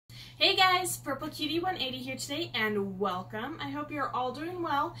Hey guys, Purple Cutie 180 here today, and welcome. I hope you're all doing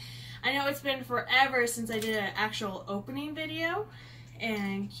well. I know it's been forever since I did an actual opening video,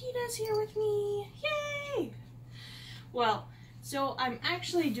 and Kita's here with me. Yay! Well, so I'm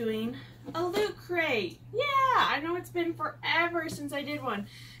actually doing a Loot Crate. Yeah, I know it's been forever since I did one.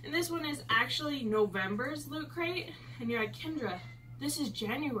 And this one is actually November's Loot Crate. And you're like, Kendra, this is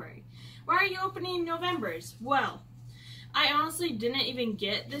January. Why are you opening November's? Well, I honestly didn't even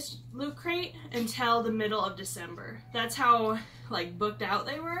get this Loot Crate until the middle of December. That's how like booked out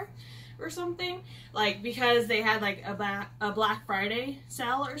they were or something. Like because they had like a Black Friday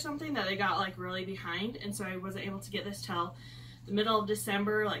sale or something that they got like really behind, and so I wasn't able to get this till the middle of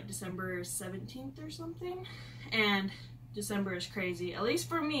December, like December 17th or something. And December is crazy, at least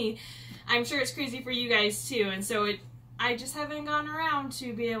for me. I'm sure it's crazy for you guys too, and so I just haven't gone around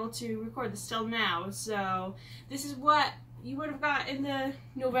to be able to record this till now. So this is what you would have got in the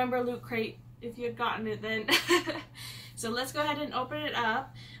November Loot Crate if you had gotten it then. So let's go ahead and open it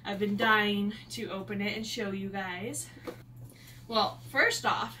up. I've been dying to open it and show you guys. Well, first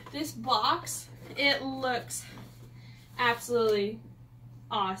off, this box, it looks absolutely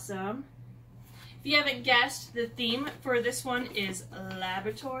awesome. If you haven't guessed, the theme for this one is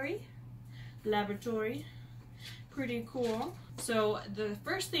laboratory. Laboratory. Pretty cool. So the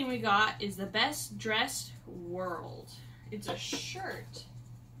first thing we got is the Best Dressed World. It's a shirt.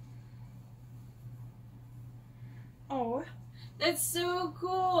 Oh, that's so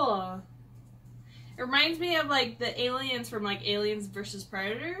cool. It reminds me of like the aliens from like Aliens vs.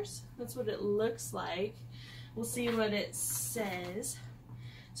 Predators. That's what it looks like. We'll see what it says.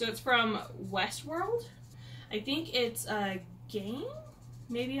 So it's from Westworld. I think it's a game,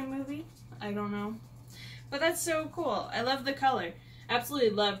 maybe a movie. I don't know. But that's so cool. I love the color. Absolutely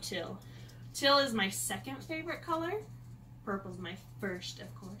love teal. Teal is my second favorite color. Purple's my first,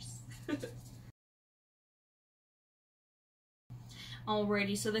 of course.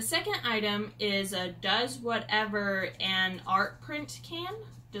 Alrighty, so the second item is a Does Whatever an art print can.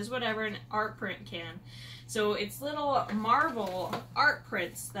 Does Whatever an art print can. So it's little Marvel art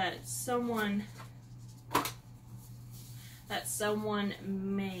prints that someone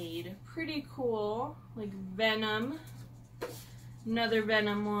made. Pretty cool. Like Venom. Another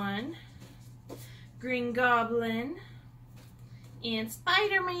Venom one. Green Goblin. And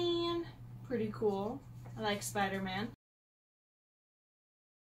Spider-Man. Pretty cool. I like Spider-Man.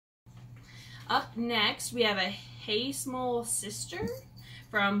 Up next, we have a Hey Small Sister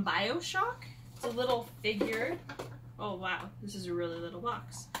from BioShock. It's a little figure. Oh wow, this is a really little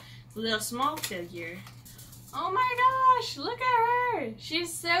box. It's a little small figure. Oh my gosh, look at her!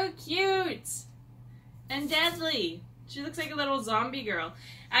 She's so cute! And deadly. She looks like a little zombie girl.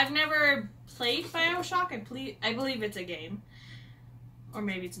 I've never played BioShock. I believe it's a game. Or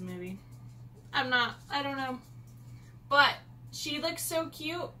maybe it's a movie. I don't know. But she looks so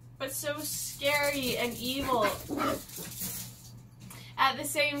cute, but so scary and evil at the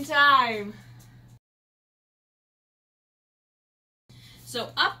same time. So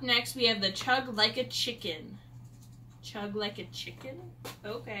up next we have the Chug Like a Chicken. Chug Like a Chicken?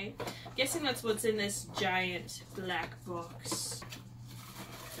 Okay. Guessing that's what's in this giant black box.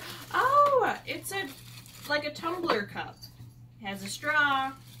 Oh, it's like a tumbler cup. It has a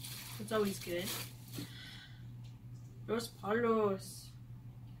straw. It's always good. Los Palos.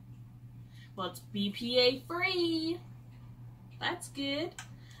 Well, it's BPA free. That's good.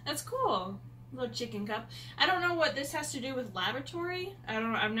 That's cool. Little chicken cup. I don't know what this has to do with laboratory. I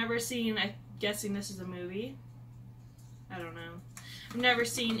don't know. I've never seen. I'm guessing this is a movie. I don't know. I've never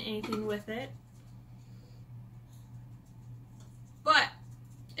seen anything with it. But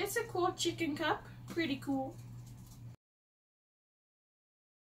it's a cool chicken cup. Pretty cool.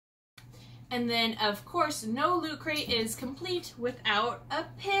 And then, of course, no Loot Crate is complete without a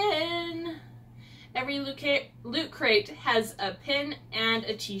pin. Every Loot Crate has a pin and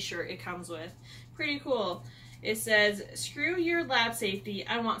a t-shirt it comes with. Pretty cool. It says, "Screw your lab safety,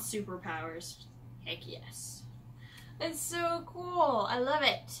 I want superpowers." Heck yes. It's so cool. I love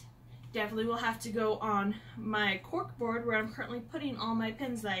it. Definitely will have to go on my cork board where I'm currently putting all my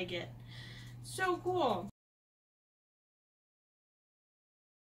pins that I get. So cool.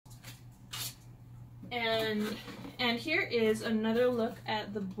 And here is another look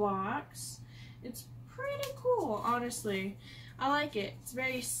at the box. It's pretty cool, honestly. I like it. It's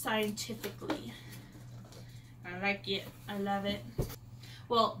very scientifically. I like it. I love it.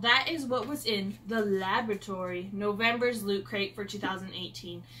 Well, that is what was in the laboratory November's Loot Crate for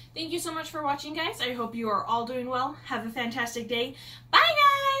 2018. Thank you so much for watching, guys. I hope you are all doing well. Have a fantastic day. Bye, guys!